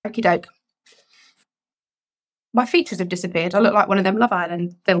Okie doke. My features have disappeared. I look like one of them Love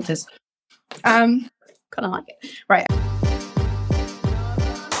Island filters. Kind of like it. Right.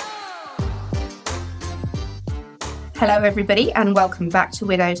 Hello, everybody, and welcome back to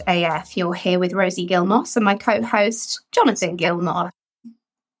Widowed AF. You're here with Rosie Gilmoss and my co-host, Jonathan Gilmore.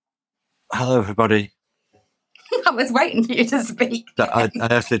 Hello, everybody. I was waiting for you to speak.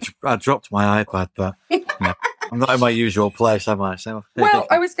 I dropped my iPad, but yeah, I'm not in my usual place, am I? So, well,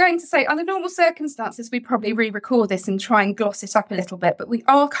 I was going to say, under normal circumstances, we probably re-record this and try and gloss it up a little bit, but we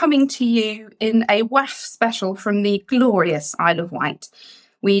are coming to you in a WAF special from the glorious Isle of Wight.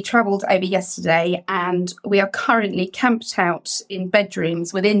 We travelled over yesterday and we are currently camped out in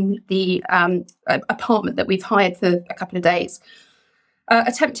bedrooms within the apartment that we've hired for a couple of days,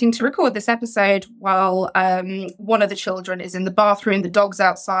 attempting to record this episode while one of the children is in the bathroom, the dog's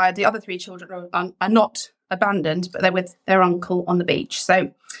outside, the other three children are not abandoned, but they're with their uncle on the beach.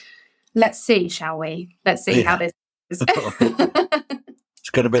 So let's see, shall we? Let's see how this is. It's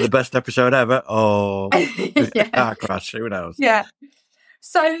going to be the best episode ever. Oh, car crash, who knows? Yeah.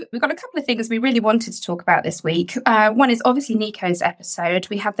 So we've got a couple of things we really wanted to talk about this week. One is obviously Nico's episode.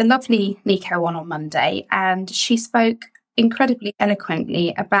 We had the lovely Nico on Monday, and she spoke incredibly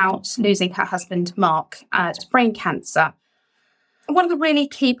eloquently about losing her husband, Mark, to brain cancer. One of the really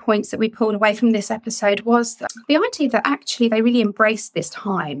key points that we pulled away from this episode was the idea that actually they really embraced this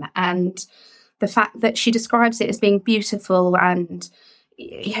time, and the fact that she describes it as being beautiful, and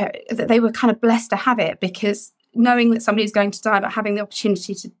that they were kind of blessed to have it, because knowing that somebody is going to die, but having the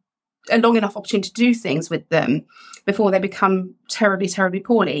opportunity to, a long enough opportunity to do things with them before they become terribly, terribly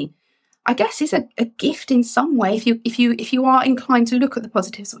poorly, I guess is a gift in some way. If you are inclined to look at the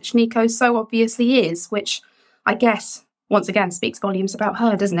positives, which Nico so obviously is, which I guess once again speaks volumes about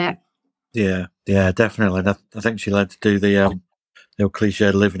her, doesn't it? Yeah, definitely. I think she learned to do the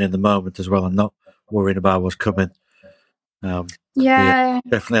cliche living in the moment as well, and not worrying about what's coming.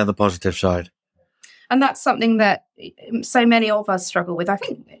 Definitely on the positive side. And that's something that so many of us struggle with. I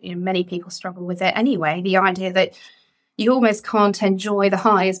think many people struggle with it anyway. The idea that you almost can't enjoy the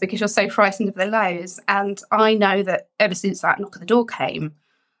highs because you're so frightened of the lows. And I know that ever since that knock at the door came,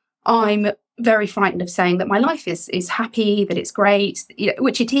 I'm very frightened of saying that my life is happy, that it's great,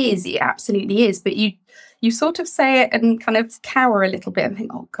 which it is. It absolutely is. But you sort of say it and kind of cower a little bit and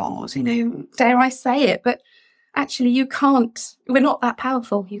think, oh, God, dare I say it? But actually, you can't. We're not that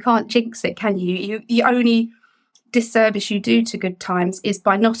powerful. You can't jinx it, can you? The only disservice you do to good times is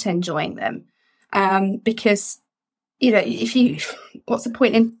by not enjoying them. Because, what's the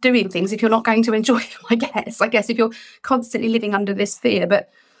point in doing things if you're not going to enjoy them, I guess if you're constantly living under this fear.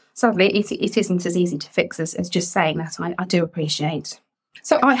 But sadly, it isn't as easy to fix as just saying that. I do appreciate.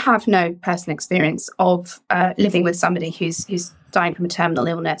 So I have no personal experience of living with somebody who's dying from a terminal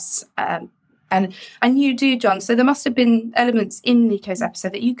illness. And you do, John. So there must have been elements in Nico's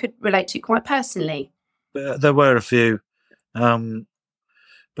episode that you could relate to quite personally. There were a few,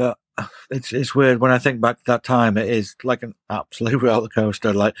 but it's weird when I think back to that time. It is like an absolute roller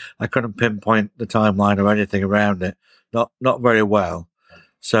coaster. Like I couldn't pinpoint the timeline or anything around it. Not very well.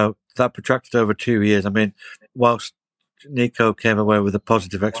 So that protracted over 2 years. I mean, whilst Nico came away with a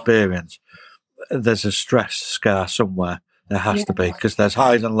positive experience, there's a stress scar somewhere. There has to be, because there's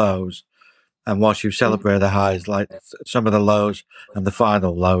highs and lows. And whilst you celebrate the highs, like some of the lows, and the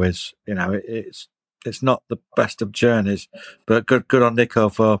final low is, it's not the best of journeys, but good on Nico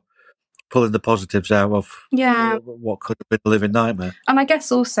for pulling the positives out of what could have been a living nightmare. And I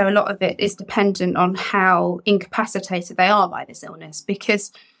guess also a lot of it is dependent on how incapacitated they are by this illness,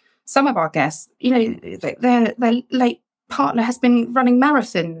 because some of our guests, their late partner has been running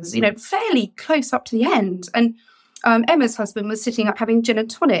marathons, fairly close up to the end, and Emma's husband was sitting up having gin and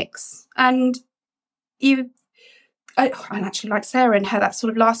tonics, and I actually like Sarah and her that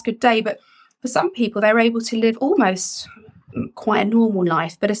sort of last good day, but for some people they're able to live almost quite a normal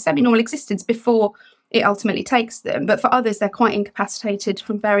life, but a semi-normal existence before it ultimately takes them. But for others, they're quite incapacitated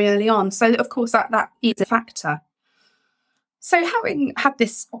from very early on. So of course that is a factor. So having had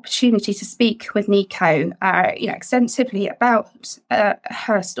this opportunity to speak with Nico, extensively about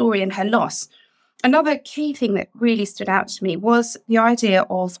her story and her loss, another key thing that really stood out to me was the idea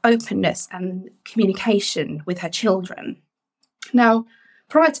of openness and communication with her children. Now,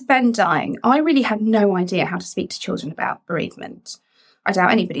 prior to Ben dying, I really had no idea how to speak to children about bereavement. I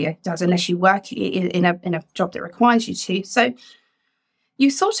doubt anybody does unless you work in a job that requires you to. So you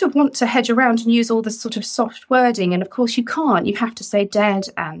sort of want to hedge around and use all this sort of soft wording, and of course you can't. You have to say dead,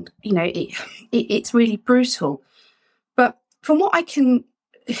 and it's really brutal. But from what I can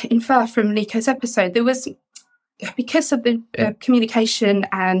infer from Nico's episode, there was because of the communication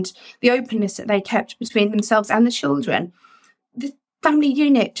and the openness that they kept between themselves and the children, the family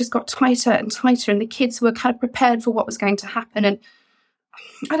unit just got tighter and tighter, and the kids were kind of prepared for what was going to happen. And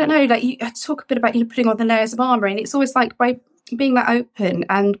I don't know, like, you talk a bit about, putting on the layers of armour, and it's always like, by being that open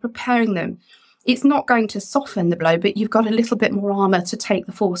and preparing them, it's not going to soften the blow, but you've got a little bit more armour to take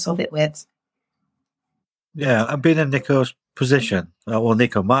the force of it with. Yeah, and being in Nico's position, or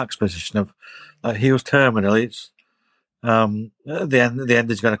Nico Mark's position of, he was terminal. It's at the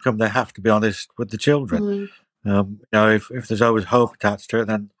end is going to come. They have to be honest with the children. If there's always hope attached to it,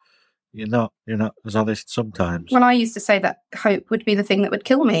 then you're not as honest sometimes. Well, I used to say that hope would be the thing that would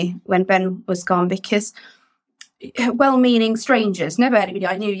kill me when Ben was gone, because well-meaning strangers, never anybody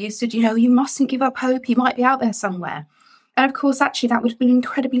I knew, used to, you mustn't give up hope. He might be out there somewhere. And of course, actually, that would have been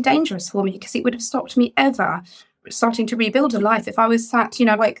incredibly dangerous for me, because it would have stopped me ever starting to rebuild a life. If I was sat,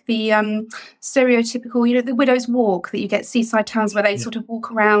 like the stereotypical, the widow's walk that you get seaside towns where they sort of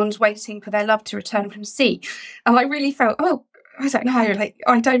walk around waiting for their love to return from sea. And I really felt, I don't know,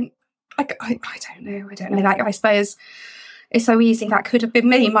 I don't know. Like, I suppose it's so easy that could have been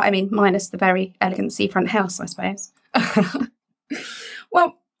me. I mean, minus the very elegant seafront house, I suppose.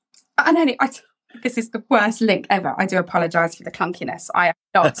 Well, and anyway, this is the worst link ever. I do apologise for the clunkiness. I am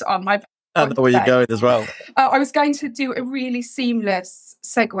not on my... I know where you're going as well. I was going to do a really seamless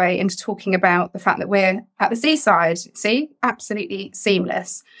segue into talking about the fact that we're at the seaside. See? Absolutely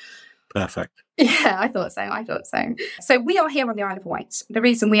seamless. Perfect. Yeah, I thought so. So we are here on the Isle of Wight. The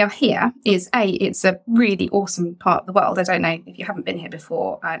reason we are here is, it's a really awesome part of the world. I don't know if you haven't been here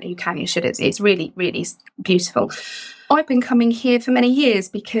before. You should. It's really, really beautiful. I've been coming here for many years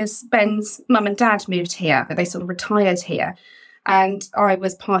because Ben's mum and dad moved here. They sort of retired here. And I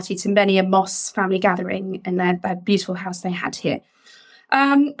was party to many a Moss family gathering in their beautiful house they had here.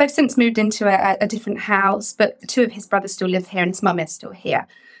 They've since moved into a different house, but two of his brothers still live here and his mum is still here.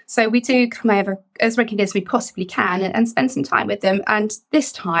 So we do come over as regularly as we possibly can and spend some time with them. And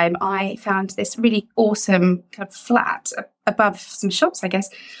this time I found this really awesome kind of flat above some shops, I guess,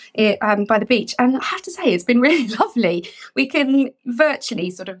 by the beach. And I have to say, it's been really lovely. We can virtually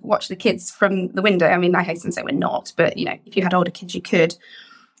sort of watch the kids from the window. I mean, I hasten to say we're not, but, if you had older kids, you could.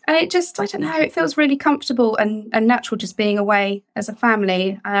 And it just, I don't know, it feels really comfortable and natural just being away as a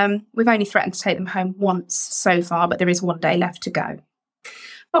family. We've only threatened to take them home once so far, but there is one day left to go.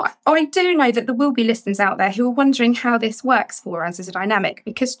 But I do know that there will be listeners out there who are wondering how this works for us as a dynamic,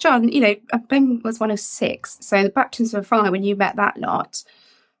 because John, Ben was one of 6, so the baptism of fire when you met that lot.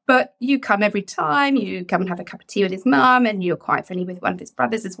 But you come every time, you come and have a cup of tea with his mum, and you're quite friendly with one of his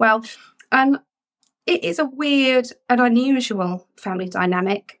brothers as well. And it is a weird and unusual family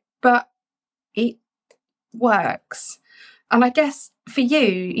dynamic, but it works. And I guess for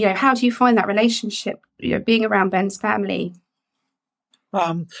you, how do you find that relationship, being around Ben's family?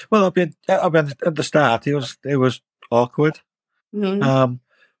 Well, I'll be at the start. It was awkward,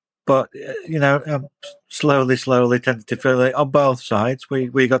 but slowly, tentatively on both sides,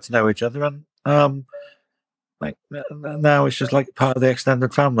 we got to know each other, and now it's just like part of the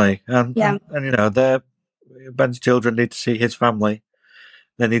extended family, and Ben's children need to see his family.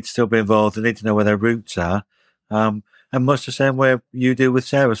 They need to still be involved. They need to know where their roots are, and much the same way you do with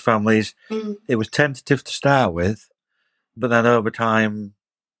Sarah's families. It was tentative to start with. But then over time,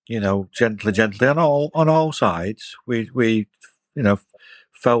 gently on all sides, we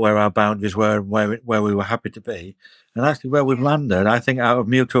felt where our boundaries were and where we were happy to be. And actually where we've landed, I think out of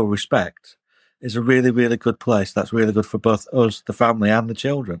mutual respect, is a really, really good place. That's really good for both us, the family, and the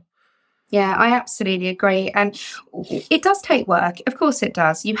children. Yeah, I absolutely agree. And it does take work. Of course it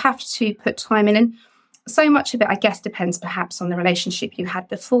does. You have to put time in. And so much of it, I guess, depends perhaps on the relationship you had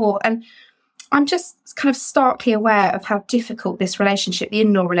before. And I'm just kind of starkly aware of how difficult this relationship, the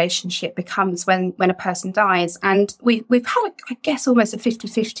in-law relationship, becomes when a person dies. And we've had, I guess, almost a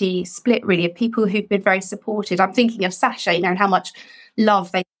 50-50 split, really, of people who've been very supported. I'm thinking of Sasha, and how much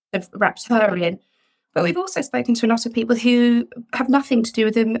love they have wrapped her in. But we've also spoken to a lot of people who have nothing to do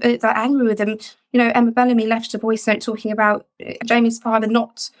with them, that are angry with them. Emma Bellamy left a voice note talking about Jamie's father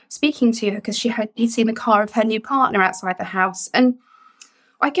not speaking to her because he'd seen the car of her new partner outside the house. And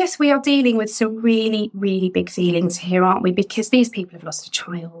I guess we are dealing with some really, really big feelings here, aren't we? Because these people have lost a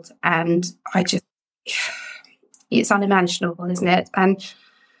child, and it's unimaginable, isn't it? And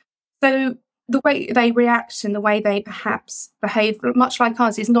so the way they react and the way they perhaps behave, much like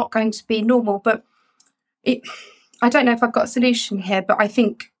us, is not going to be normal. But I don't know if I've got a solution here, but I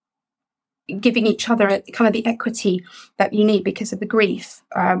think giving each other kind of the equity that you need because of the grief,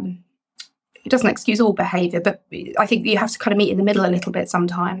 it doesn't excuse all behaviour, but I think you have to kind of meet in the middle a little bit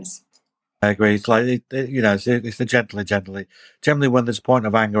sometimes. I agree. It's like, it's the gently. Generally, when there's a point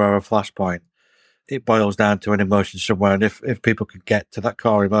of anger or a flashpoint, it boils down to an emotion somewhere. And if people could get to that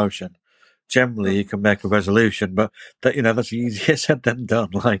core emotion, generally you can make a resolution. But that's easier said than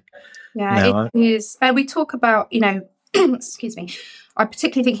done. Like, it is. We talk about, excuse me. I'm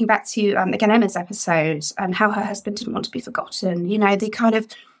particularly thinking back to again Emma's episode and how her husband didn't want to be forgotten. The kind of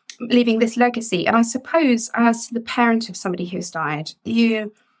leaving this legacy. And I suppose as the parent of somebody who's died,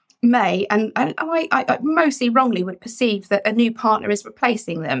 you may, and I mostly wrongly would perceive that a new partner is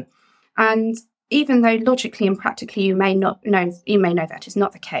replacing them. And even though logically and practically you may know that is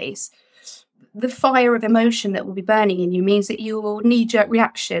not the case, the fire of emotion that will be burning in you means that your knee-jerk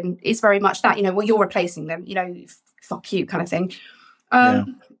reaction is very much that, you're replacing them, fuck you kind of thing.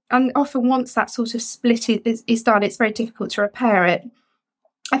 And often once that sort of split is done, it's very difficult to repair it.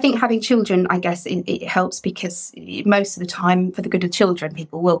 I think having children, I guess, it helps because most of the time, for the good of children,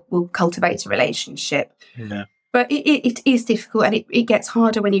 people will cultivate a relationship. Yeah. But it is difficult, and it gets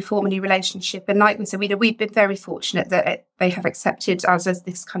harder when you form a new relationship. And like we said, we've been very fortunate that they have accepted us as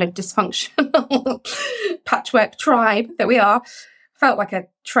this kind of dysfunctional patchwork tribe that we are. Felt like a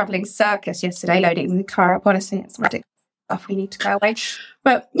travelling circus yesterday, loading the car up. Honestly, it's ridiculous. We need to go away.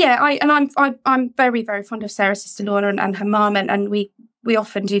 But yeah, I'm very, very fond of Sarah's sister Lorna and her mum, and we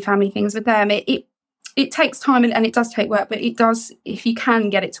often do family things with them. It takes time and it does take work, but it does, if you can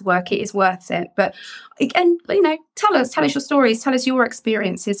get it to work, it is worth it. But again, tell us your stories, tell us your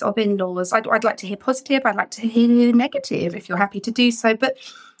experiences of in-laws. I'd like to hear positive, I'd like to hear negative if you're happy to do so. But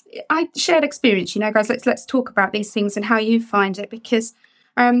I shared experience, guys, let's talk about these things and how you find it, because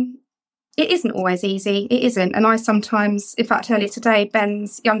it isn't always easy. It isn't. And I sometimes, in fact, earlier today,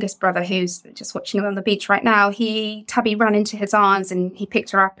 Ben's youngest brother, who's just watching him on the beach right now, Tabby ran into his arms and he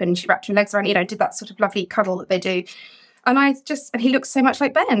picked her up and she wrapped her legs around, did that sort of lovely cuddle that they do. And he looks so much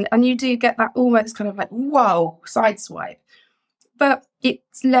like Ben. And you do get that almost kind of like, whoa, sideswipe. But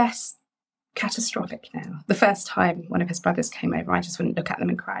it's less catastrophic now. The first time one of his brothers came over, I just wouldn't look at them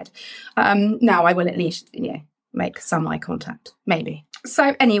and cried. Now I will at least, make some eye contact, maybe.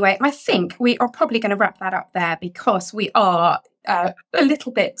 So anyway, I think we are probably going to wrap that up there because we are a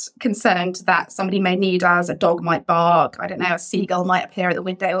little bit concerned that somebody may need us, a dog might bark, I don't know, a seagull might appear at the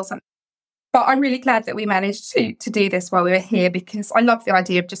window or something. But I'm really glad that we managed to do this while we were here, because I love the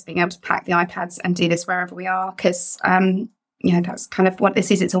idea of just being able to pack the iPads and do this wherever we are, because that's kind of what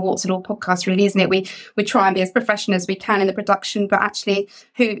this is. It's a warts and all podcast, really, isn't it? We try and be as professional as we can in the production, but actually,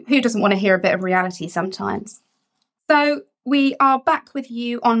 who doesn't want to hear a bit of reality sometimes? So we are back with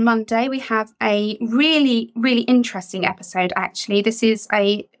you on Monday. We have a really, really interesting episode, actually. This is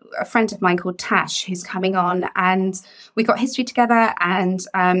a friend of mine called Tash who's coming on, and we got history together, and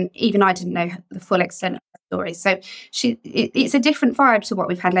even I didn't know the full extent of the story. So it's a different vibe to what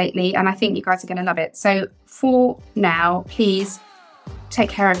we've had lately, and I think you guys are going to love it. So for now, please take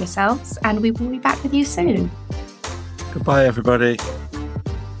care of yourselves, and we will be back with you soon. Goodbye, everybody.